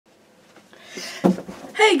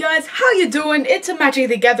Hey guys, how you doing? It's a Magic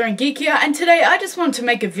the Gathering Geek here, and today I just want to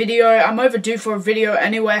make a video. I'm overdue for a video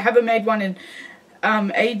anyway. I haven't made one in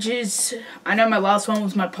ages. I know my last one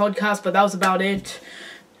was my podcast, but that was about it.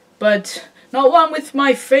 But not one with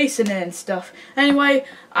my face in it and stuff. Anyway,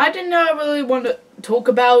 I didn't know I really want to talk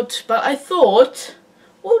about, but I thought,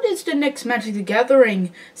 what is the next Magic the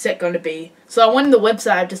Gathering set going to be? So I went on the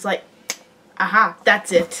website, I'm just like, aha,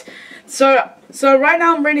 that's it. So right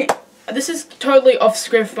now I'm ready. This is totally off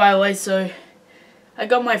script, by the way, so I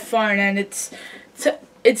got my phone and it's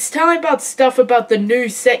telling about stuff about the new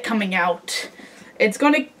set coming out. I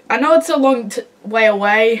know it's a long way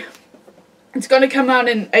away. It's gonna come out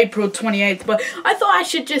in April 28th, but I thought I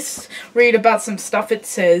should just read about some stuff it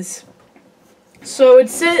says. So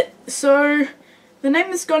the name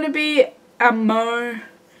is gonna be Amonkhet.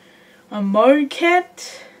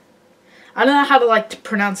 I don't know how to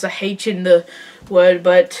pronounce the H in the word,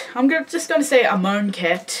 but I'm just gonna say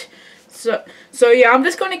Amonkhet. So yeah, I'm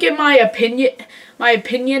just gonna give my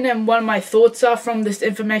opinion and what my thoughts are from this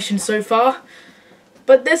information so far.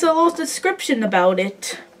 But there's a little description about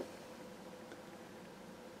it.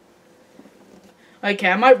 Okay,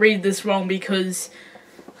 I might read this wrong because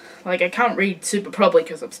I can't read super properly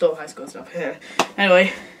because I'm still high school stuff here.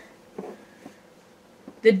 Anyway.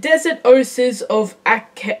 The desert oases of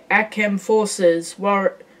Amonkhet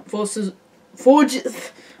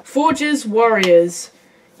forges warriors.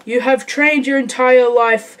 You have trained your entire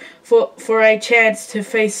life for a chance to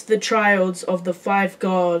face the trials of the five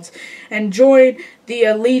gods and join the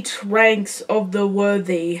elite ranks of the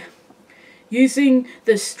worthy. Using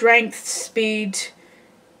the strength, speed,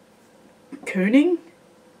 cooning?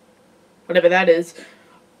 Whatever that is.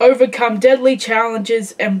 Overcome deadly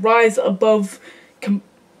challenges and rise above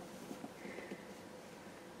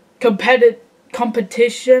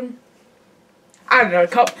competition. I don't know.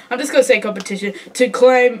 I'm just gonna say competition to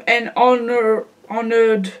claim an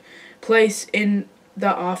honored place in the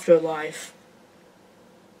afterlife.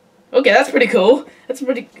 Okay, that's pretty cool. That's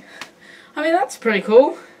pretty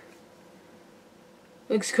cool.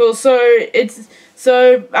 Looks cool. Down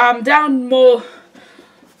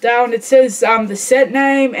it says the set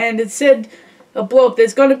name, and it said a block.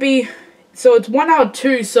 There's gonna be. So it's 1 out of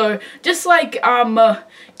 2, so just like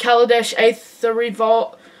Kaladesh, Aether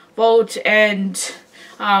Revolt, and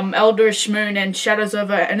Eldritch Moon and Shadows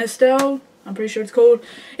over Enistel, I'm pretty sure it's called.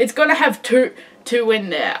 It's gonna have two in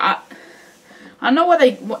there. I know why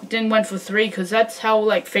they didn't went for 3, because that's how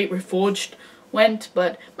Fate Reforged went,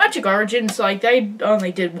 but Magic Origins, they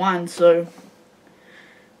only did 1, so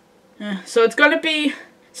so it's gonna be.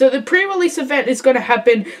 So the pre-release event is gonna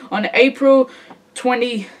happen on April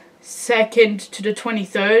 22nd to the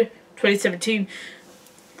 23rd, 2017,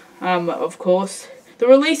 of course. The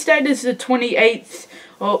release date is the 28th,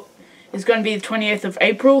 it's going to be the 28th of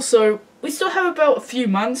April, so we still have about a few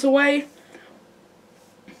months away.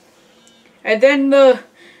 And then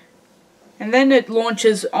it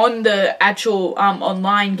launches on the actual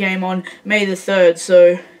online game on May the 3rd,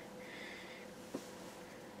 so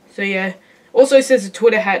yeah. Also it says the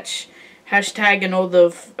Twitter hashtag and all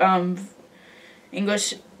the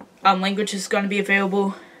English language is going to be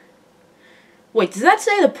available. Wait, does that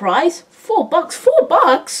say the price? $4?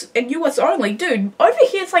 $4 in US only? Dude, over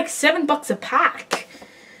here it's like $7 a pack.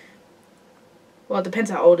 Well, it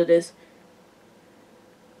depends how old it is.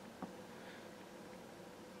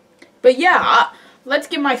 But yeah, let's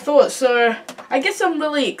give my thoughts. So, I guess I'm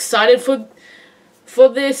really excited for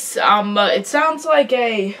this. It sounds like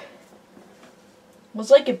a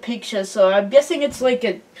picture, so I'm guessing it's like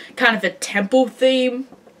a kind of a temple theme.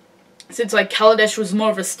 Since Kaladesh was more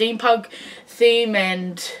of a steampunk theme,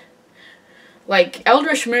 and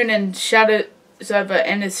Eldritch Moon and Shadows over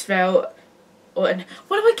Enistel, what do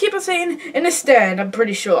I keep on saying? Enistel, I'm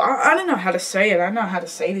pretty sure. I don't know how to say it. I don't know how to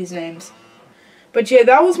say these names. But yeah,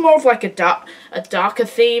 that was more of a darker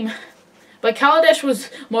theme. But Kaladesh was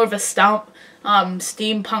more of a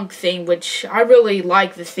steampunk theme, which I really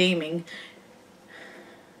like the theming.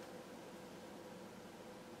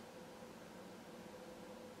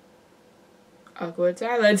 Awkward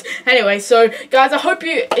silence. Anyway, so guys, I hope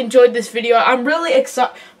you enjoyed this video. I'm really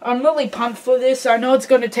excited. I'm really pumped for this. I know it's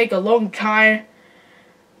going to take a long time.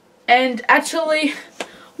 And actually,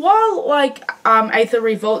 while Aether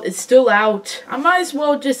Revolt is still out, I might as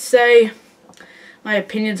well just say my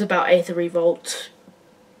opinions about Aether Revolt.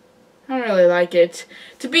 I don't really like it.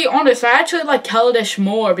 To be honest, I actually like Kaladesh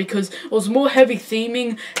more because it was more heavy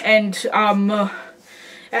theming, and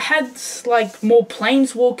it had more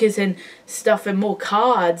planeswalkers and stuff and more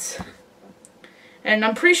cards. And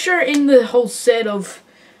I'm pretty sure in the whole set of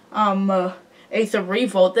Aether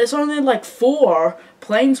Revolt, there's only like 4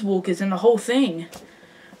 Planeswalkers in the whole thing.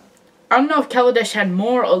 I don't know if Kaladesh had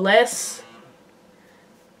more or less.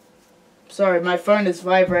 Sorry, my phone is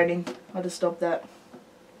vibrating. I'll just stop that.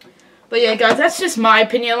 But yeah, guys, that's just my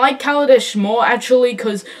opinion. I like Kaladesh more, actually,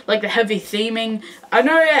 because, like, the heavy theming. I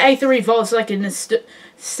know Aether Revolt is, like, in the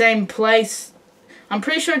same place. I'm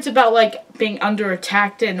pretty sure it's about, like, being under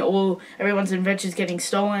attacked and everyone's inventions getting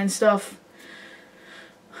stolen and stuff.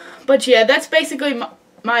 But yeah, that's basically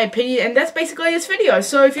my opinion, and that's basically this video.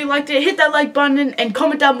 So if you liked it, hit that like button and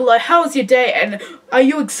comment down below how was your day, and are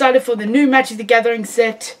you excited for the new Magic the Gathering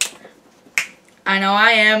set? I know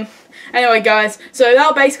I am. Anyway guys, so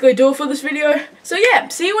that'll basically do it for this video. So yeah,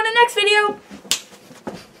 see you in the next video.